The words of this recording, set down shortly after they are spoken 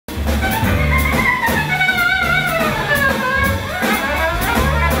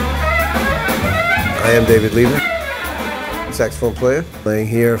I am David Liebman, saxophone player, playing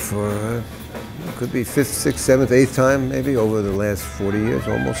here for could be 5th, 6th, 7th, 8th time maybe over the last 40 years,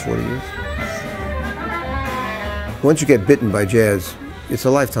 almost 40 years. Once you get bitten by jazz, it's a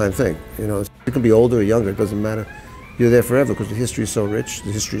lifetime thing. You know, you can be older or younger, it doesn't matter. You're there forever because the history is so rich,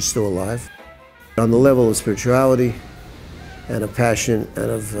 the history is still alive. On the level of spirituality and of passion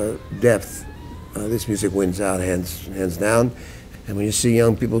and of depth, this music wins out hands down. And when you see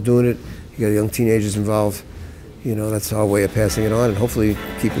young people doing it, you got young teenagers involved, you know, that's our way of passing it on and hopefully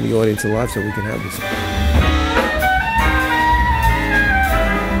keeping the audience alive so we can have this.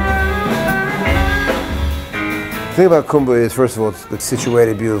 The thing about Kuumbwa is, first of all, it's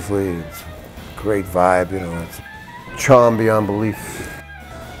situated beautifully, it's a great vibe, you know, it's charm beyond belief.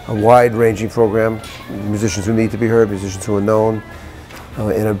 A wide-ranging program, musicians who need to be heard, musicians who are known,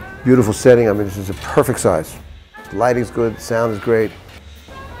 in a beautiful setting. I mean, this is a perfect size. The lighting's good, the sound is great.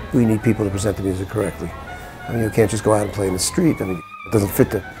 We need people to present the music correctly. I mean, you can't just go out and play in the street. I mean, it doesn't fit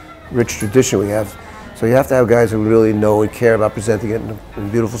the rich tradition we have. So you have to have guys who really know and care about presenting it in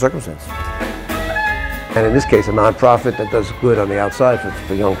beautiful circumstances. And in this case, a non-profit that does good on the outside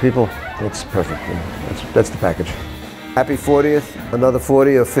for young people, it's perfect. You know, that's the package. Happy 40th, another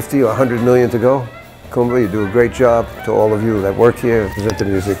 40 or 50 or 100 million to go. Kuumbwa, you do a great job. To all of you that work here, present the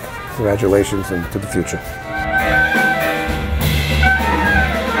music, congratulations and to the future.